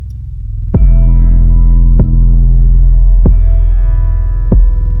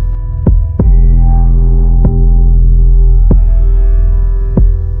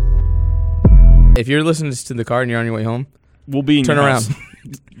If you're listening to this in the car and you're on your way home, We'll be in turn your around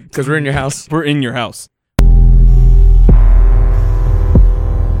house. because we're in your house. We're in your house.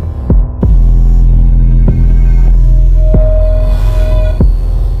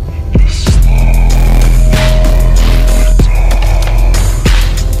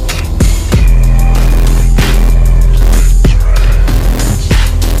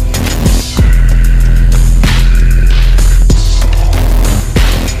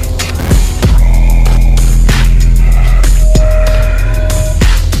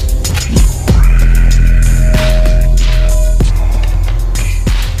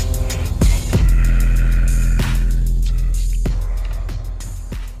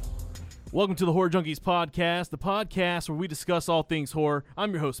 Welcome to the Horror Junkies podcast, the podcast where we discuss all things horror.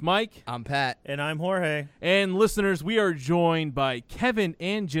 I'm your host, Mike. I'm Pat. And I'm Jorge. And listeners, we are joined by Kevin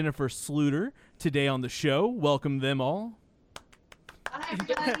and Jennifer Sluter today on the show. Welcome them all. Hi,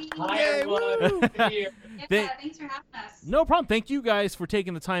 everybody. Hi, everyone. Thanks for having us. No problem. Thank you guys for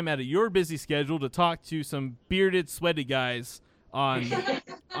taking the time out of your busy schedule to talk to some bearded, sweaty guys on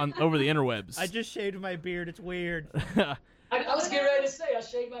over the interwebs. I just shaved my beard. It's weird. I was getting ready to say I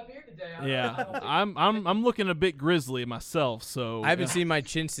shaved my beard today. Yeah, I'm looking a bit grizzly myself, so I haven't seen my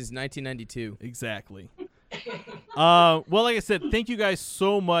chin since 1992. exactly. Well, like I said, thank you guys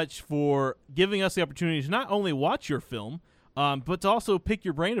so much for giving us the opportunity to not only watch your film, but to also pick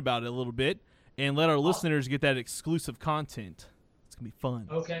your brain about it a little bit and let our listeners get that exclusive content. It's gonna be fun.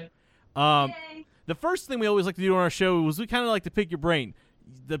 Okay. Yay. The first thing we always like to do on our show is we kind of like to pick your brain.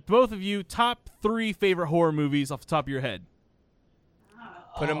 The both of you top 3 favorite horror movies off the top of your head.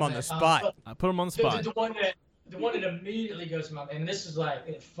 Put him on the spot. I put them on the The, spot. the one that immediately goes to my mind, and this is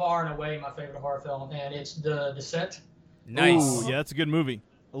like far and away my favorite horror film, and it's The Descent. Nice. Ooh, yeah, that's a good movie.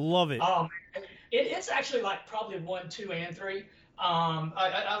 Love it. It's actually like probably 1, 2, and 3.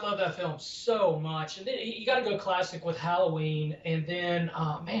 I love that film so much, and then you got to go classic with Halloween, and then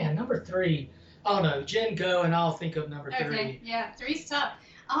number 3. I don't know, Jen, go, and I'll think of number 3. Okay, yeah, 3's tough.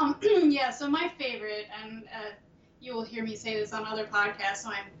 Yeah, so my favorite, and you will hear me say this on other podcasts, so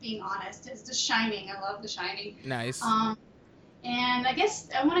I'm being honest, is The Shining. I love The Shining. Nice. And I guess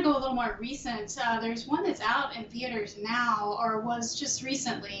I want to go a little more recent. There's one that's out in theaters now, or was just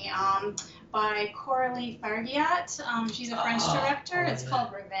recently, by Coralie Fargiat. She's a French director. It's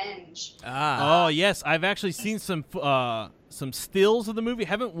called Revenge. Oh yes, I've actually seen some stills of the movie.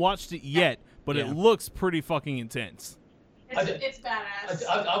 Haven't watched it yet, but Yeah. it looks pretty fucking intense. It's badass.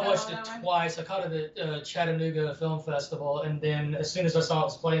 I watched So it that one- twice. I caught it at the Chattanooga Film Festival, and then as soon as I saw it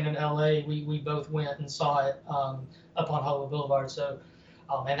was playing in LA, we both went and saw it up on Hollywood Boulevard. So,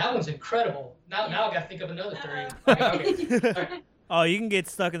 oh man, that one's incredible. Now I got to think of another 3. Okay. Oh, you can get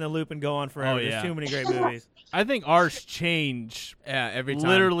stuck in the loop and go on forever. Oh, yeah. There's too many great movies. I think ours change Yeah, every time.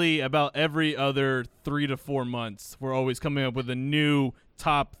 literally about every other 3 to 4 months. We're always coming up with a new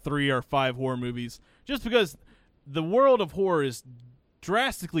top 3 or 5 horror movies, just because the world of horror is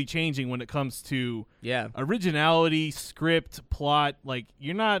drastically changing when it comes to Yeah. originality, script, plot. Like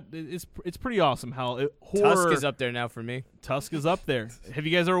it's pretty awesome how horror. Tusk is up there now for me. Tusk is up there. Have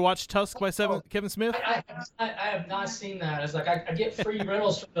you guys ever watched Tusk by Kevin Smith? I have not seen that. It's like I get free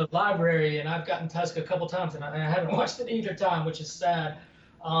rentals from the library, and I've gotten Tusk a couple times, and I haven't watched it either time, which is sad.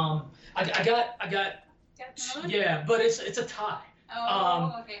 I got Got another one? yeah, but it's a tie.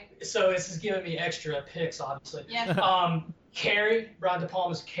 Oh, okay. So this is giving me extra picks, obviously. Yeah. Carrie, Brian De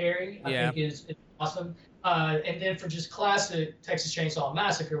Palma's Carrie, I Yeah. think is awesome. And then for just classic Texas Chainsaw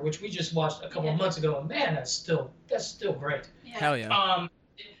Massacre, which we just watched a couple of months ago, and man, that's still great. Yeah. Hell yeah.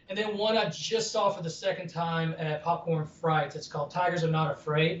 And then one I just saw for the second time at Popcorn Frights. It's called Tigers Are Not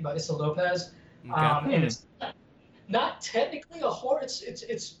Afraid by Issa Lopez. Okay. And it's not technically a horror.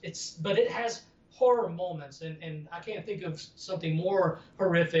 It's but it has horror moments, and I can't think of something more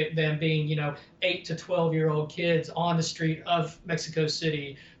horrific than being 8 to 12-year-old kids on the street of Mexico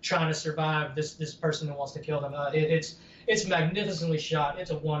City trying to survive this person who wants to kill them. It's magnificently shot. It's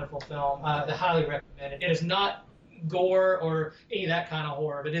a wonderful film. I highly recommend it. It is not gore or any of that kind of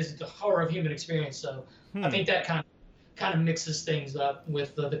horror, but it is the horror of human experience. So I think that kind of mixes things up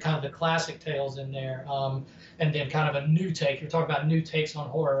with the kind of the classic tales in there, and then kind of a new take. You're talking about new takes on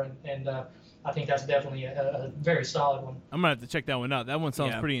horror, and I think that's definitely a very solid one. I'm gonna have to check that one out. That one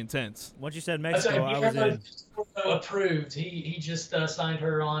sounds Yeah. pretty intense. Once you said So Mexico, I was in. approved. He just signed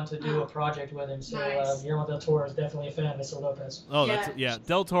her on to do a project with him. So Nice. Guillermo del Toro is definitely a fan of Issa Lopez. Oh, Yeah. yeah.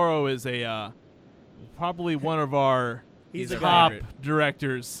 Del Toro is a probably one of our He's a top favorite.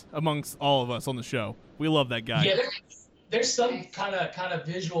 directors amongst all of us on the show. We love that guy. Yeah, There's some Nice. kind of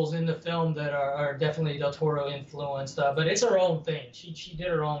visuals in the film that are definitely Del Toro influenced, but it's her own thing. She did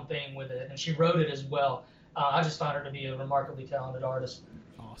her own thing with it, and she wrote it as well. I just found her to be a remarkably talented artist.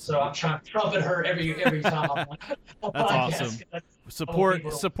 Awesome. So I'm trying to trumpet her every time I'm on a That's podcast. awesome.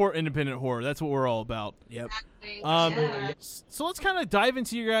 people- Support independent horror. That's what we're all about. Yep. Exactly. Um, Yeah. So let's kind of dive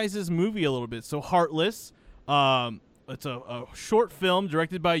into your guys' movie a little bit. So Heartless, it's a short film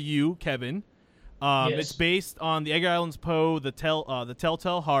directed by you, Kevin. Yes. It's based on the Edgar Allan Poe, the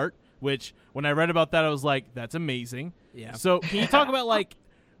Telltale Heart, which when I read about that, I was like, that's amazing. Yeah. So can you talk about like,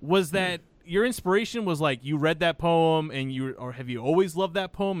 was that your inspiration was like you read that poem and or have you always loved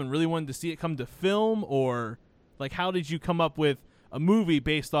that poem and really wanted to see it come to film, or like how did you come up with a movie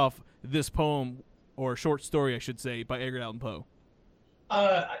based off this poem or short story, I should say, by Edgar Allan Poe?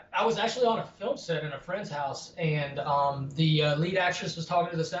 I was actually on a film set in a friend's house, and the lead actress was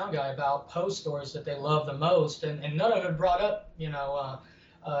talking to the sound guy about Poe stories that they love the most, and none of it brought up,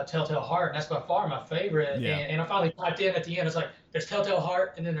 Telltale Heart, and that's by far my favorite. Yeah. And I finally typed in at the end, it's like, there's Telltale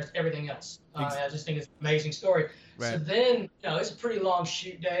Heart, and then there's everything else. I just think it's an amazing story. Right. So then, it's a pretty long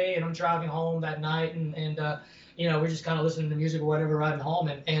shoot day, and I'm driving home that night, and we're just kind of listening to music or whatever, riding home,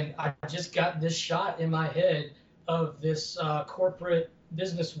 and I just got this shot in my head of this corporate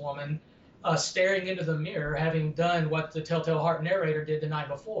businesswoman staring into the mirror, having done what the Telltale Heart narrator did the night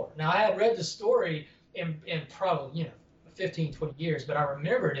before. Now, I had read the story in probably 15, 20 years, but I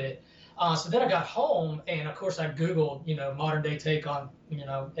remembered it. So then I got home, and of course I Googled, modern day take on,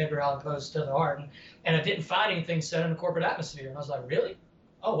 Edgar Allan Poe's Telltale Heart, and I didn't find anything set in a corporate atmosphere. And I was like, really?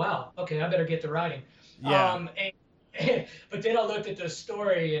 Oh, wow. Okay, I better get to writing. Yeah. But then I looked at the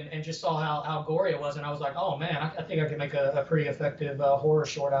story and just saw how gory it was, and I was like, oh man, I think I could make a pretty effective horror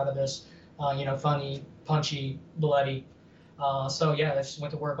short out of this. Funny, punchy, bloody. So yeah, I just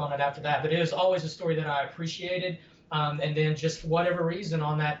went to work on it after that. But it was always a story that I appreciated. And then just for whatever reason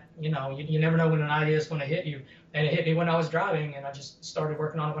on that, you never know when an idea is going to hit you. And it hit me when I was driving, and I just started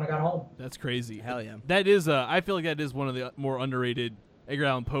working on it when I got home. That's crazy. Hell yeah. That is, I feel like that is one of the more underrated Edgar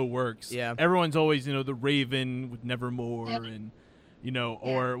Allan Poe works. Yeah. Everyone's always, The Raven with Nevermore, and,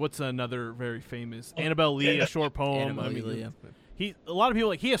 or what's another very famous, Annabelle Lee, a short poem. Annabelle Lee, yeah. A lot of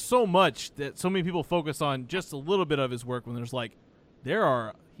people, he has so much that so many people focus on just a little bit of his work when there's like, he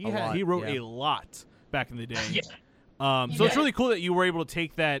wrote yeah. a lot back in the day. Yeah. So it's really cool that you were able to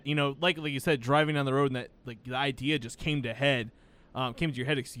take that, like you said, driving down the road, and that like the idea just came to your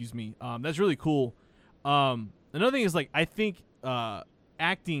head, excuse me. That's really cool. Another thing is like I think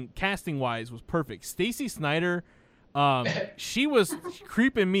casting wise was perfect. Stacey Snider, she was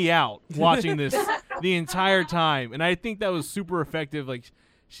creeping me out watching this the entire time, and I think that was super effective. Like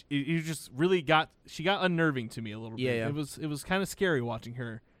you just really she got unnerving to me a little bit. Yeah. It was kind of scary watching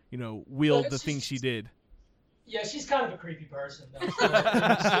her, wield the things she did. Yeah, she's kind of a creepy person, though.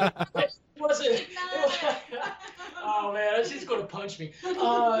 It wasn't. Oh man, she's gonna punch me.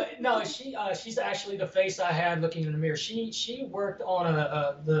 No, she's actually the face I had looking in the mirror. She worked on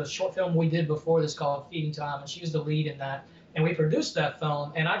the short film we did before this called Feeding Time, and she was the lead in that. And we produced that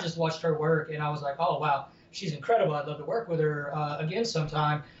film, and I just watched her work, and I was like, oh wow, she's incredible. I'd love to work with her again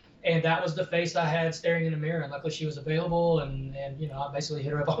sometime. And that was the face I had staring in the mirror. And luckily she was available. And I basically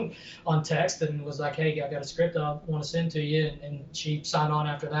hit her up on text and was like, hey, I got a script I want to send to you. And she signed on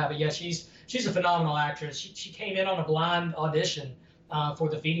after that. But yeah, she's a phenomenal actress. She came in on a blind audition for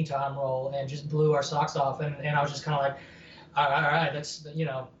the Feeding Time role and just blew our socks off. And I was just kind of like, all right, that's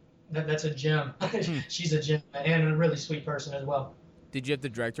a gem. She's a gem and a really sweet person as well. Did you have to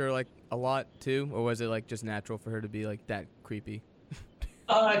direct her like a lot too, or was it like just natural for her to be like that creepy?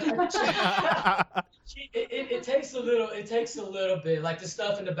 It takes a little bit, like the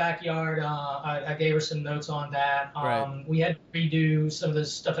stuff in the backyard. I gave her some notes on that. Right. We had to redo some of the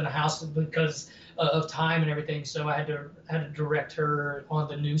stuff in the house because of time and everything, so I had to direct her on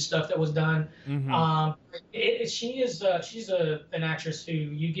the new stuff that was done. Mm-hmm. She's an actress who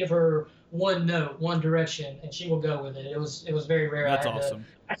you give her one note, one direction, and she will go with it. It was very rare. That's awesome.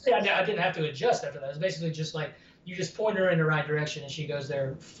 I didn't have to adjust after that. It's basically just like you just point her in the right direction and she goes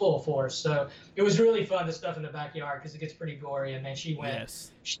there full force. So it was really fun, the stuff in the backyard, because it gets pretty gory, and then she went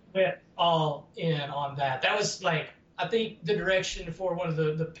all in on that. That was like, I think the direction for one of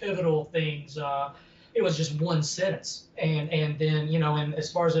the pivotal things, it was just one sentence. And then, and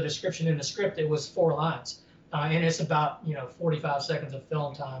as far as the description in the script, it was 4 lines. And it's about, 45 seconds of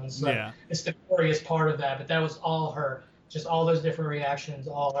film time. And so it's the glorious part of that, but that was all her. Just all those different reactions,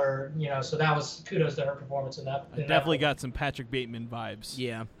 all her, so that was kudos to her performance in that. I definitely got some Patrick Bateman vibes.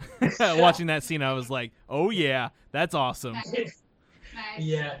 Yeah. Watching that scene, I was like, oh yeah, that's awesome. Nice.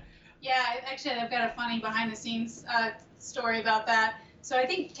 Yeah. Yeah, actually, I've got a funny behind-the-scenes story about that. So I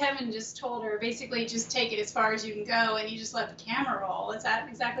think Kevin just told her, basically, just take it as far as you can go, and you just let the camera roll. Is that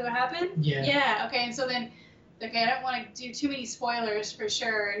exactly what happened? Yeah. Yeah, okay, and so then, okay, I don't want to do too many spoilers for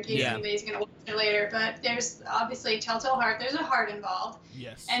sure, in case anybody's going to watch it later, but there's obviously Telltale Heart. There's a heart involved.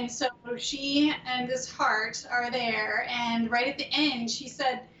 Yes. And so she and this heart are there, and right at the end, she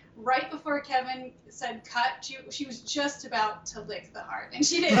said, right before Kevin said cut, she was just about to lick the heart, and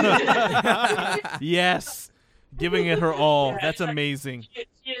she didn't. Yes. Giving it her all. Yeah, That's amazing.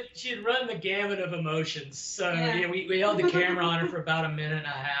 She had run the gamut of emotions. So Yeah. we held the camera on her for about a minute and a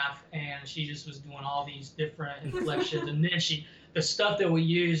half, and she just was doing all these different inflections. And then the stuff that we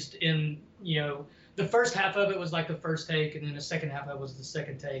used in, the first half of it was like the first take, and then the second half of it was the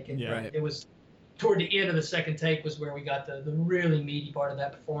second take. And Yeah. Right. it was toward the end of the second take was where we got the really meaty part of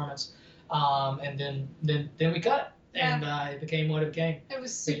that performance. And then we cut. Yeah. And it became what it became. It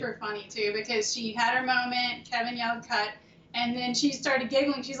was super funny too, because she had her moment, Kevin yelled cut, and then she started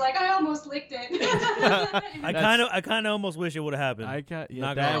giggling. She's like, I almost licked it. I kind of almost wish it would have happened.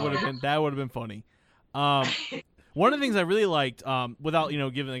 Not that gonna would lie. have been funny. One of the things I really liked, without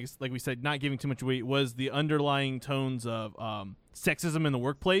giving, like we said, not giving too much weight, was the underlying tones of sexism in the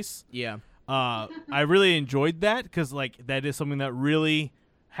workplace. Yeah. I really enjoyed that because that is something that really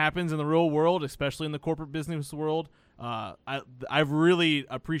happens in the real world, especially in the corporate business world. I've really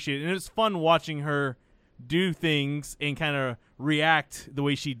appreciated it, and it's fun watching her do things and kind of react the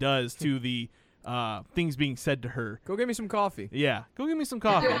way she does to the things being said to her. Go get me some coffee. Yeah, go get me some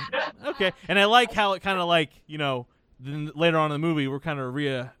coffee. Okay, and I like how it kind of then later on in the movie we're kind of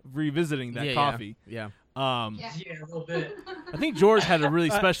revisiting that coffee. Yeah. Yeah. Yeah, a little bit. I think George had a really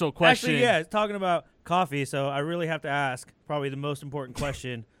special question. Actually, yeah, talking about coffee, so I really have to ask probably the most important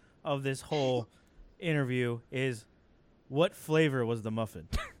question of this whole interview is, what flavor was the muffin?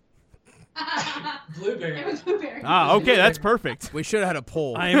 Blueberry. It was blueberry. Ah, okay, that's perfect. We should have had a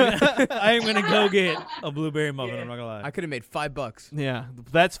poll. I am gonna go get a blueberry muffin. I'm not gonna lie. I could have made $5 Yeah,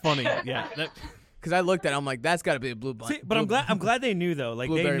 that's funny. Yeah, because I looked at it. I'm like, that's got to be a blue bun. See, but I'm glad they knew though. Like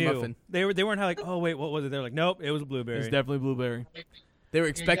they Blueberry knew. muffin. They weren't like, oh wait, what was it? They're like, nope, it was blueberry. it's definitely blueberry. They were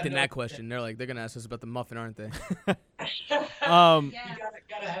expecting no that question. They're like, they're gonna ask us about the muffin, aren't they? Yeah. You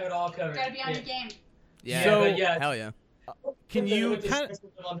gotta have it all covered. Gotta be on your game. Yeah. So- Hell yeah. Can you With the kind of?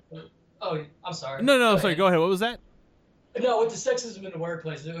 sexism on the- Oh, I'm sorry. No, sorry. Go ahead. What was that? No, with the sexism in the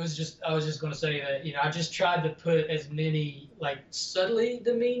workplace, I was just going to say that I just tried to put as many subtly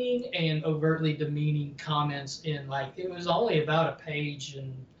demeaning and overtly demeaning comments in. It was only about a page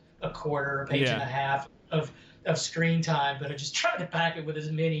and a quarter, a page and a half of screen time, but I just tried to pack it with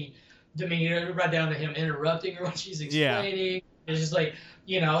as many demeaning, right down to him interrupting her when she's explaining. It's just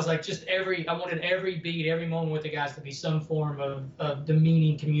I was like, I wanted every beat, every moment with the guys to be some form of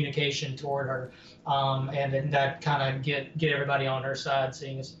demeaning communication toward her. And then that kind of get everybody on her side,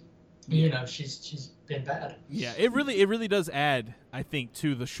 seeing as, she's been bad. Yeah, it really does add, I think,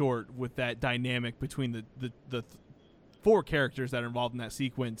 to the short with that dynamic between the four characters that are involved in that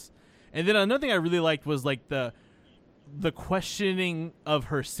sequence. And then another thing I really liked was the questioning of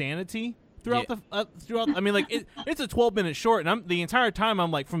her sanity throughout throughout. I mean, it's a 12-minute short, and the entire time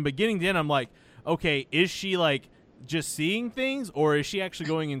I'm like, from beginning to end, I'm like, okay, is she just seeing things, or is she actually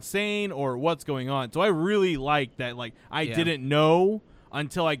going insane, or what's going on? So I really liked that. I didn't know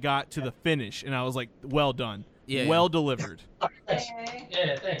until I got to the finish, and I was like, well done, well delivered.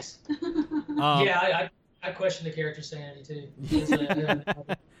 Yeah, thanks. Um, I question the character's sanity too.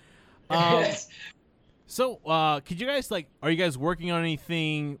 So, could you guys are you guys working on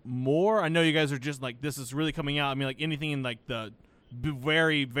anything more? I know you guys are just this is really coming out. I mean, anything in the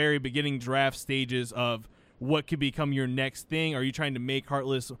very, very beginning draft stages of what could become your next thing. Are you trying to make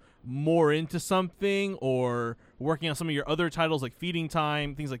Heartless more into something, or working on some of your other titles like Feeding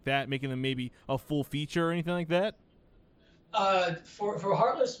Time, things like that, making them maybe a full feature or anything like that? For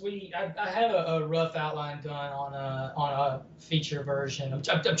Heartless, I have a rough outline done on a feature version. I'm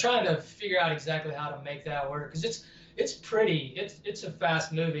trying to figure out exactly how to make that work, because it's pretty. It's a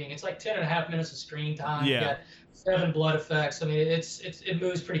fast moving. It's 10.5 minutes of screen time. Yeah. You got 7 blood effects. I mean, it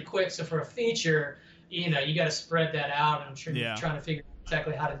moves pretty quick. So for a feature, you got to spread that out. And I'm sure you're trying to figure out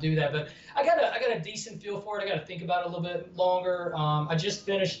exactly how to do that. But I got a decent feel for it. I got to think about it a little bit longer. I just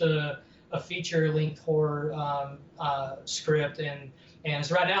finished a feature-length horror script, and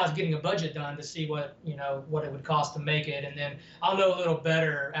so right now I was getting a budget done to see what it would cost to make it, and then I'll know a little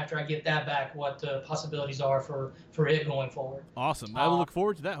better after I get that back what the possibilities are for it going forward. Awesome. I will look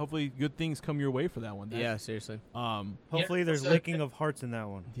forward to that. Hopefully good things come your way for that one. Yeah, seriously. Hopefully there's licking of hearts in that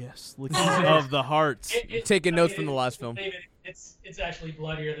one. Yes, licking of the hearts. Taking notes from the last film. it's actually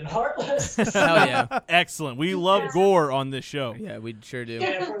bloodier than Heartless. Hell yeah. Excellent. We love gore on this show. Yeah, we sure do.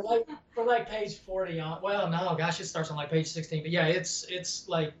 Yeah, for like page 40 on. Well, no, gosh, it starts on like page 16. But yeah, it's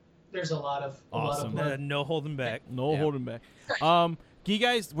like there's a lot of Awesome. blood. No holding back. No Yeah. holding back.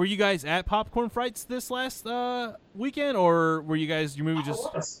 Were you guys at Popcorn Frights this last weekend, or were you guys your movie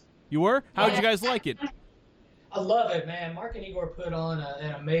just? You were? How did you guys like it? I love it, man. Mark and Igor put on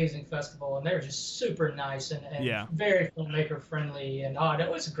an amazing festival, and they were just super nice and Yeah. very filmmaker friendly, and it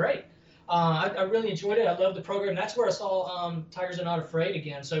was great. I really enjoyed it. I love the program. That's where I saw Tigers Are Not Afraid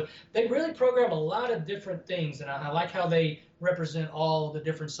again. So they really program a lot of different things, and I like how they represent all the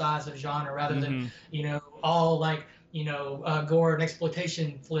different sides of genre rather than all like gore and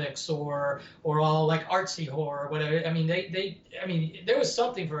exploitation flicks or all like artsy horror or whatever. I mean there was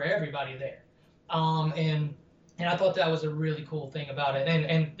something for everybody there, and I thought that was a really cool thing about it.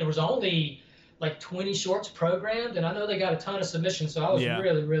 And there was only like 20 shorts programmed, and I know they got a ton of submissions, so I was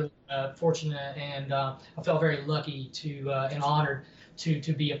really fortunate, and I felt very lucky and honored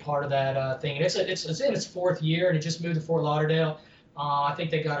to be a part of that thing. And it's in its 4th year, and it just moved to Fort Lauderdale. I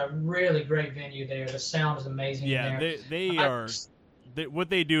think they got a really great venue there. The sound is amazing. Yeah, there. they are. What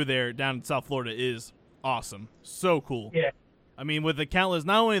they do there down in South Florida is awesome. So cool. Yeah. I mean, with the countless,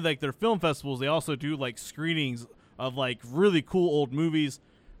 not only like their film festivals, they also do like screenings of like really cool old movies.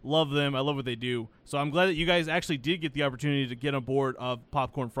 Love them. I love what they do. So I'm glad that you guys actually did get the opportunity to get on board of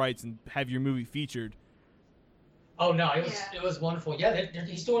Popcorn Frights and have your movie featured. Oh no, it was wonderful. Yeah,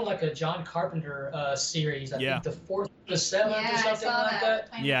 he's doing like a John Carpenter series. I think the 4th, the 7th, or something like that.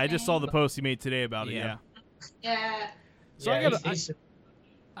 Yeah, I just saw the post he made today about it. Yeah. Yeah. So yeah,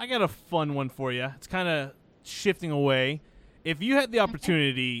 I got a fun one for you. It's kind of shifting away. If you had the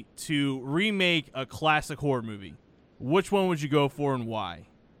opportunity to remake a classic horror movie, which one would you go for and why?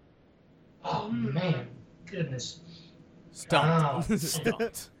 Oh man, goodness. Stumped.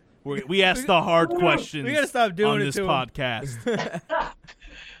 Stumped. We ask the hard questions. We gotta stop doing on it this to him. podcast.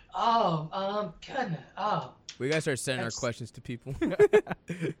 Goodness. We gotta start sending our questions to people.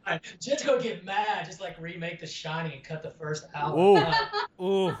 Just go get mad. Just like remake The Shining and cut the first hour. Whoa.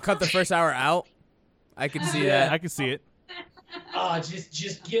 Ooh. Cut the first hour out. I could see Yeah. that. I can see it.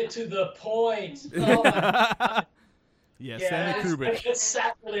 Just get to the point. Oh my God. Yeah, Yeah, Stanley Kubrick. it's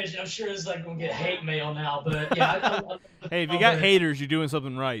sacrilege. I'm sure it's like gonna get hate mail now, but yeah. Hey, if you got haters, you're doing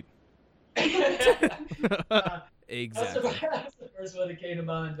something right. Exactly. That's the first one that came to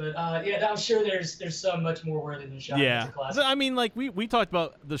mind, but yeah, I'm sure there's so much more worthy than Shining. Yeah. It's a classic. I mean, like, we talked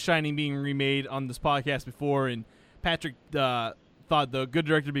about The Shining being remade on this podcast before, and Patrick thought the good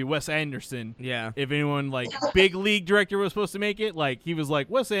director to be Wes Anderson. Yeah. If anyone, like, big league director was supposed to make it, like, he was like,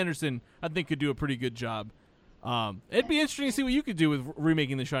 Wes Anderson, I think, could do a pretty good job. It'd be interesting to see what you could do with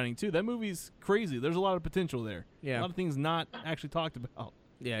remaking The Shining, too. That movie's crazy. There's a lot of potential there. Yeah. A lot of things not actually talked about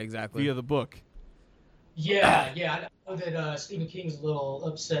Yeah, exactly. via the book. Yeah. I know that Stephen King's a little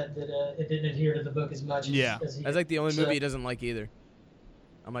upset that it didn't adhere to the book as much. Yeah. as he That's like the only so- movie he doesn't like either.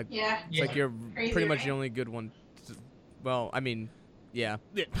 I'm like, Yeah. it's like you're Crazy, pretty much right? the only good one. Well, I mean, yeah.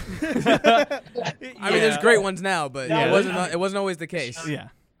 Yeah. I mean, there's great ones now, but Yeah. it wasn't always the case. Yeah.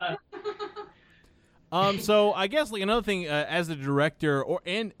 So I guess like another thing as a director,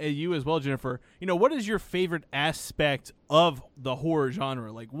 and you as well, Jennifer. What is your favorite aspect of the horror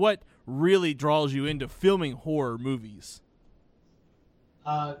genre? Like, what really draws you into filming horror movies?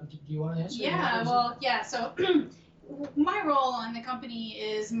 Do you want to answer? Yeah, well, yeah. So my role in the company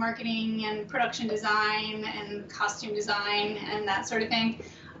is marketing and production design and costume design and that sort of thing.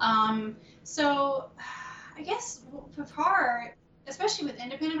 So I guess with horror, especially with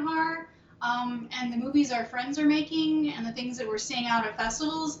independent horror, and the movies our friends are making and the things that we're seeing out at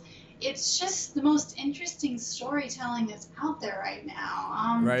festivals, it's just the most interesting storytelling that's out there right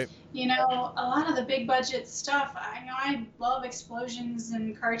now. Right. A lot of the big budget stuff, I love explosions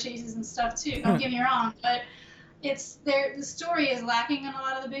and car chases and stuff too, don't get me wrong, but the story is lacking in a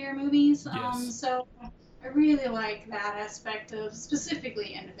lot of the bigger movies. Yes. So I really like that aspect of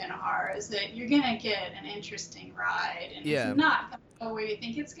specifically independent horror, is that you're going to get an interesting ride, and Yeah. it's not going to go where you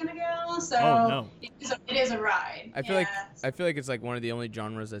think it's going to go, so Oh, no. it is a ride. I feel like it's like one of the only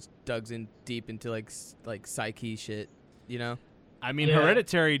genres that's dug in deep into like psyche shit, I mean, Yeah.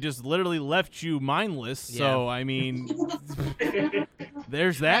 Hereditary just literally left you mindless. So I mean,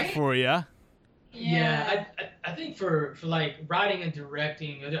 there's that for you. Yeah, I think for like writing and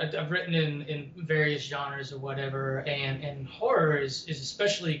directing, I've written in various genres or whatever, and horror is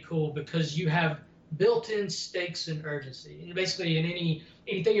especially cool because you have built-in stakes and urgency. And basically, in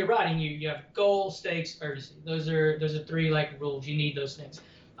anything you're writing, you have goal, stakes, urgency. Those are 3 like rules. You need those things.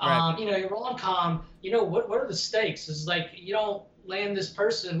 Right. Your rom-com, what are the stakes? It's like you don't land this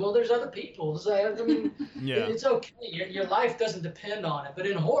person. Well, there's other people. It's like, I mean, Yeah. it's okay. Your life doesn't depend on it. But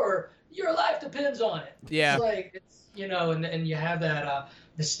in horror, your life depends on it. Yeah. It's like and you have that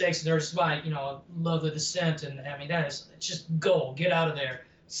the stakes. There's why love the descent, and I mean it's just go get out of there.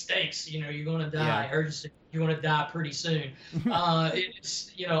 Stakes. You're gonna die. Yeah. Urgency. You're gonna die pretty soon.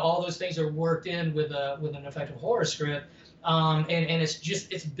 It's all those things are worked in with an effective horror script. And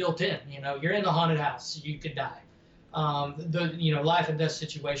it's built in. You're in the haunted house. You could die. The life and death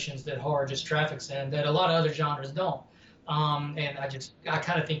situations that horror just traffics in that a lot of other genres don't. And I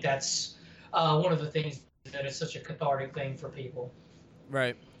kind of think that's one of the things that is such a cathartic thing for people.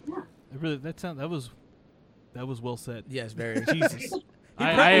 Right. That was well said. Yes, very. Jesus. He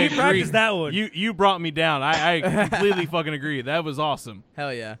I agree. practiced that one. You brought me down. I completely fucking agree. That was awesome.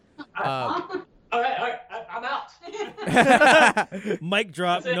 Hell yeah. All right, I'm out. Mic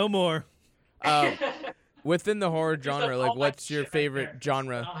drop. That's it. No more. Within the horror genre, like, all what's that your shit right favorite there. I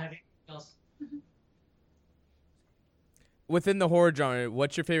genre? don't have anything else. Within the horror genre,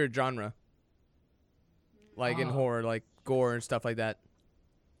 what's your favorite genre? Like in Oh. horror, like gore and stuff like that.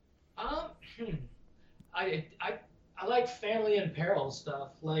 I like family in peril stuff.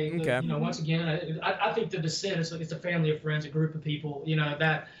 Like, Okay. Once again, I think The Descent it's a family of friends, a group of people.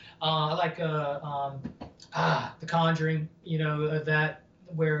 That I like The Conjuring. That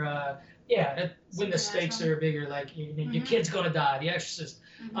where when the stakes are bigger, like your kid's gonna die. The Exorcist,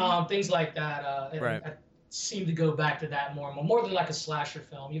 things like that. Right. I seem to go back to that more than like a slasher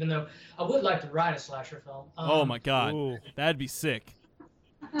film. Even though I would like to write a slasher film. Oh my god, Ooh. that'd be sick.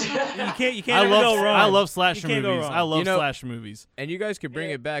 You can't I ever go wrong. love slasher You can't go movies. wrong. I love You know- slasher movies. And you guys could bring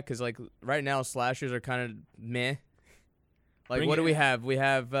it back because, like, right now slashers are kind of meh. Like, Bring what do it- we have? We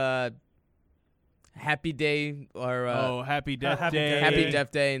have Happy Day or Happy Death Happy Day. Death Happy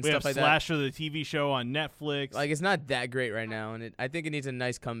Death Day and We stuff have like that. Slasher, the TV show on Netflix. Like, it's not that great right now, and I think it needs a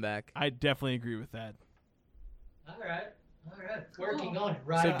nice comeback. I definitely agree with that. All right. Working on it.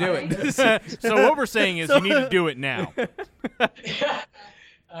 Right. So do it. So what we're saying is you need to do it now.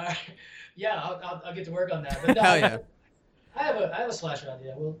 I'll get to work on that. But no, Hell yeah. I have a slasher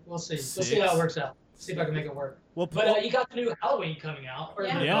idea. We'll see. We'll see how it works out. See if I can make it work. Well, But you got the new Halloween coming out.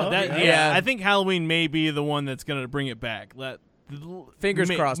 Yeah, Yeah. I think Halloween may be the one that's gonna bring it back. Fingers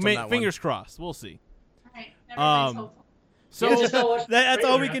crossed on that one. Fingers crossed. We'll see. All right. Everybody's hopeful. So Just don't watch the that's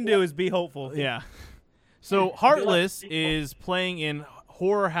all we trailer. can do is be hopeful. yeah. So Heartless is playing in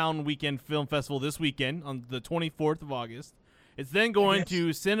Horror Hound Weekend Film Festival this weekend on the 24th of August. It's then going to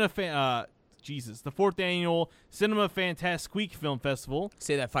the 4th annual Cinema Fantastique Film Festival.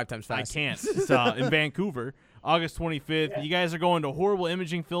 Say that 5 times I fast. can't. It's in Vancouver, August 25th. Yeah. You guys are going to Horrible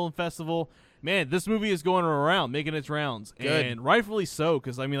Imaging Film Festival. Man, this movie is going around, making its rounds, Good. and rightfully so.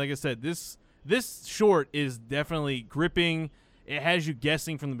 Because I mean, like I said, this short is definitely gripping. It has you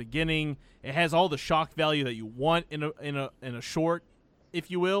guessing from the beginning. It has all the shock value that you want in a short,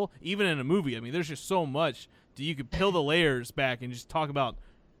 if you will, even in a movie. I mean, there's just so much that you could peel the layers back and just talk about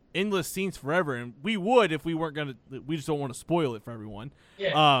endless scenes forever. And we would if we weren't gonna. We just don't want to spoil it for everyone.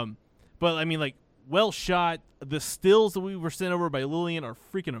 Yeah. But I mean, like, well shot. The stills that we were sent over by Lillian are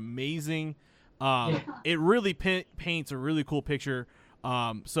freaking amazing. It really paints a really cool picture.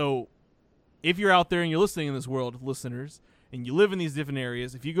 So if you're out there and you're listening in this world, listeners, and you live in these different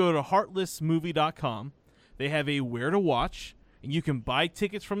areas, if you go to heartlessmovie.com, they have a where to watch, and you can buy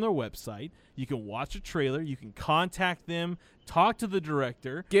tickets from their website. You can watch a trailer. You can contact them, talk to the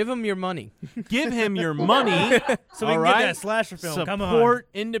director, Give them your money. give him your money. So we can all get right? that slasher film. Come on. Support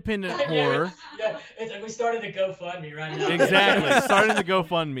independent horror. Yeah. It's like we started a GoFundMe right now. Exactly. Starting the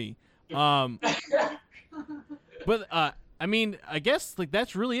GoFundMe. But I mean, I guess like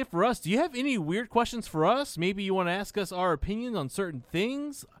that's really it for us. Do you have any weird questions for us? Maybe you want to ask us our opinion on certain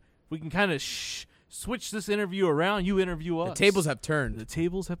things. We can kind of switch this interview around. You interview us. The tables have turned. The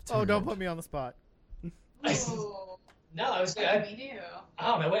tables have turned. Oh, don't put me on the spot. Ooh, No, I was. what I, do we do? I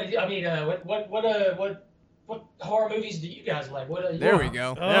don't know. What horror movies do you guys like? There we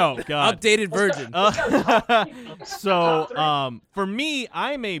go. Oh God. Updated version. So for me,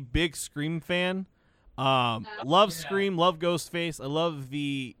 I'm a big Scream fan. Love Yeah. Scream, love Ghostface. I love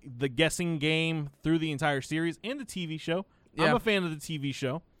the guessing game through the entire series and the TV show. I'm Yeah. a fan of the TV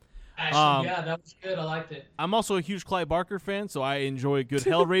show. Actually, yeah, that was good. I liked it. I'm also a huge Clive Barker fan, so I enjoy good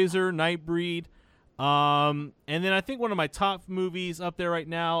Hellraiser, Nightbreed. And then I think one of my top movies up there right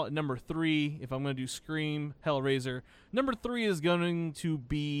now, number 3, if I'm going to do Scream, Hellraiser, number 3 is going to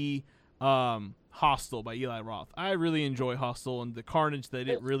be Hostel by Eli Roth. I really enjoy Hostel and the carnage that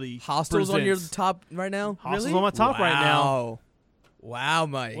it really Hostels on your presents. top right now? Hostel's Really? on my top right now. Wow. Wow,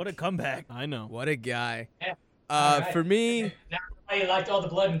 Mike. What a comeback. I know. What a guy. Yeah. All right. For me, Now you liked all the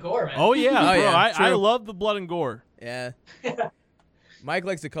blood and gore, man. Oh yeah, Oh, bro. yeah, I true. love the blood and gore. yeah. Mike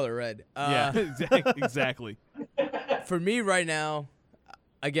likes the color red. Yeah, exactly. For me right now,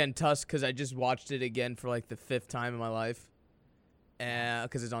 again, Tusk, because I just watched it again for like the 5th time in my life.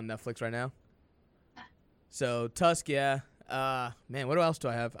 Because it's on Netflix right now. So, Tusk, yeah. Man, what else do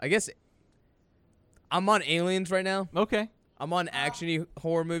I have? I guess I'm on Aliens right now. Okay. I'm on action-y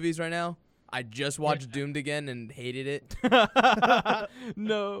horror movies right now. I just watched Doomed again and hated it.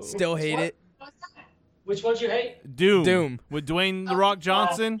 No. Still hate it. Which ones you hate? Doom. With Dwayne the Rock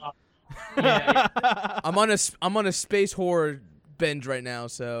Johnson. Yeah. I'm on a space horror binge right now,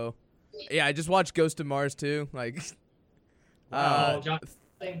 so yeah, I just watched Ghost of Mars too. Like, John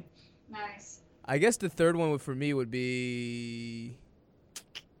thing. Nice. I guess the third one for me would be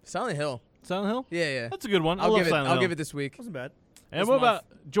Silent Hill. Silent Hill? Yeah. That's a good one. I I'll love give it. Silent I'll Hill. give it this week. Wasn't bad. And this what month.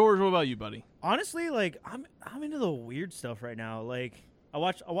 about George? What about you, buddy? Honestly, like I'm into the weird stuff right now. Like I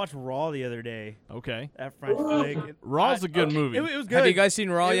watched Raw the other day. Okay. That French flick. Raw's a good movie. It was good. Have you guys seen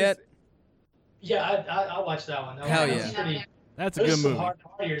Raw It was- yet? Yeah, I watched that one. Hell That yeah. was pretty, That's a those good are some movie. hard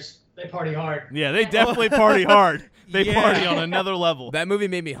partiers. They party hard. Yeah, they definitely party hard. They Yeah. party on another level. That movie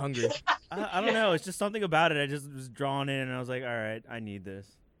made me hungry. I don't know. It's just something about it. I just was drawn in, and I was like, all right, I need this.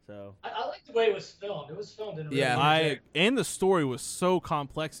 So I like the way it was filmed. It was filmed in a really Yeah. good And the story was so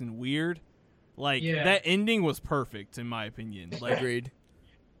complex and weird. Like Yeah. that ending was perfect in my opinion. Like, Agreed.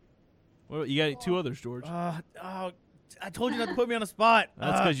 well, you got 2 others, George. I told you not to put me on the spot.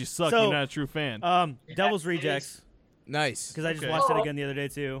 That's because you suck. so, You're not a true fan. Devil's it Rejects, Nice. because I just Okay. watched it again the other day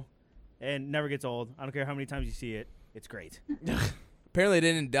too, and never gets old. I don't care how many times you see it. It's great. Apparently,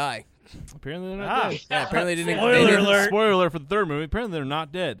 they didn't die. Apparently they're not dead. Yeah. Apparently, they didn't. Spoiler they didn't- alert. Spoiler alert for the 3rd movie. Apparently they're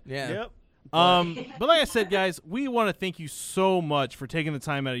not dead. Yeah. Yep. But like I said, guys, we want to thank you so much for taking the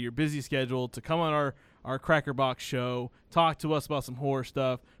time out of your busy schedule to come on our Cracker Box show, talk to us about some horror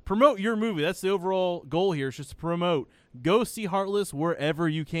stuff, promote your movie. That's the overall goal here, is just to promote. Go see Heartless wherever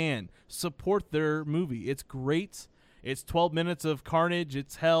you can. Support their movie. It's great. It's 12 minutes of carnage.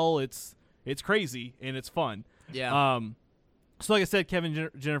 It's hell. It's crazy, and it's fun. Yeah. So like I said, Kevin,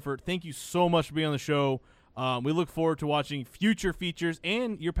 Jennifer, thank you so much for being on the show. We look forward to watching future features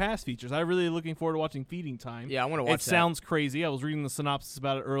and your past features. I'm really looking forward to watching Feeding Time. Yeah, I want to watch It that. sounds crazy. I was reading the synopsis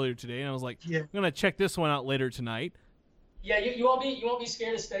about it earlier today, and I was like, Yeah. I'm gonna check this one out later tonight. Yeah, you won't be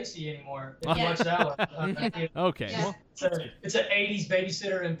scared of Stacy anymore if you Yeah. watch that one. Okay. Yeah. Well, It's an 80s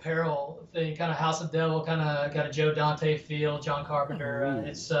babysitter in peril thing, kind of House of Devil, kind of got a Joe Dante feel, John Carpenter.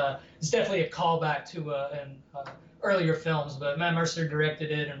 It's definitely a callback to earlier films, but Matt Mercer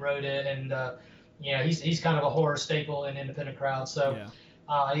directed it and wrote it, and he's kind of a horror staple in independent crowds. So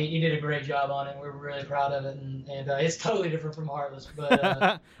yeah. he did a great job on it. We're really proud of it, and it's totally different from Heartless,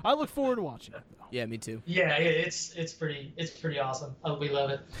 but I look forward to watching it. Though. Yeah, me too. yeah, it's pretty awesome. We love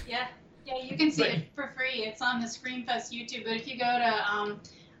it. Yeah, you can see it for free. It's on the Screamfest YouTube. But if you go to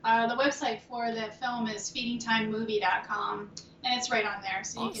the website for the film is feedingtimemovie.com, and it's right on there,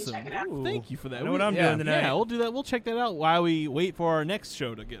 so you can Awesome. check it out. Ooh, thank you for that. I know what I'm doing tonight. Yeah, we'll do that. We'll check that out while we wait for our next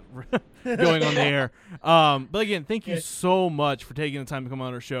show to get going on the air. But again, thank you so much for taking the time to come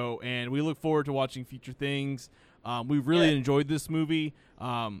on our show, and we look forward to watching future things. We really enjoyed this movie.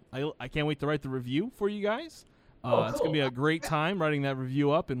 I can't wait to write the review for you guys. It's gonna be a great time writing that review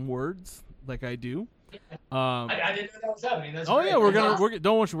up in words like I do. I didn't know that was happening. That's Oh great. yeah, we're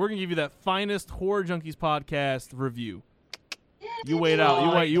gonna give you that finest Horror Junkies podcast review. You wait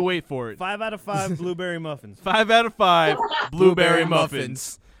out. You wait for it. 5 out of 5 blueberry muffins. 5 out of 5 blueberry Blueberry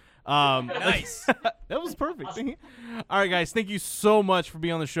muffins. Nice. That was perfect. All right, guys. Thank you so much for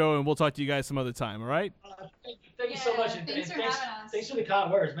being on the show, and we'll talk to you guys some other time. All right. Thank you so much, and Thanks for thanks, having us. thanks for the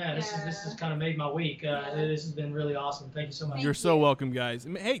kind words, man. This Yeah. has kind of made my week. This has been really awesome. Thank you so much. Thank You're so you. welcome, guys.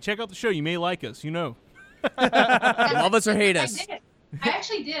 Hey, check out the show. You may like us. You know. Love us or hate I us. did. I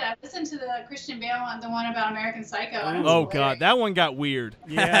actually did. I listened to the Christian Bale one, the one about American Psycho. and it was Oh God, hilarious. that one got weird.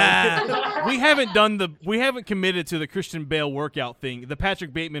 Yeah. We haven't committed to the Christian Bale workout thing, the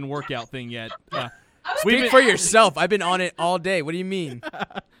Patrick Bateman workout thing yet. I was Speak thinking- for yourself. I've been on it all day. What do you mean?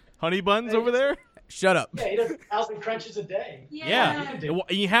 Honey buns over there. Shut up. Yeah, he does 1,000 crunches a day. Yeah. You can do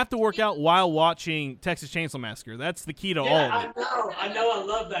it. You have to work out while watching Texas Chainsaw Massacre. That's the key to all Yeah, of it. I know. I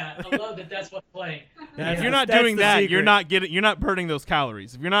love that. I love that. That's what's playing. Yeah, If you're not that's doing the that, secret. you're not burning those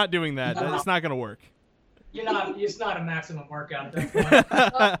calories. If you're not doing that, it's not going to work. It's not a maximum workout at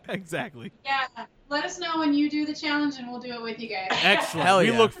that point. Exactly. Yeah. Let us know when you do the challenge, and we'll do it with you guys. Excellent. Hell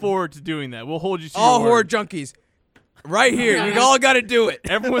We yeah. look forward to doing that. We'll hold you to All your horror word. junkies. Right here. You all got to do it.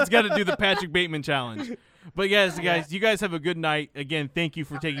 Everyone's got to do the Patrick Bateman challenge. But guys, you guys have a good night. Again, thank you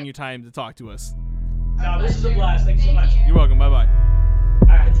for taking your time to talk to us. No, this is a blast. Thank you so much. You're welcome. Bye-bye.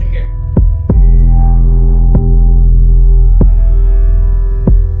 All right.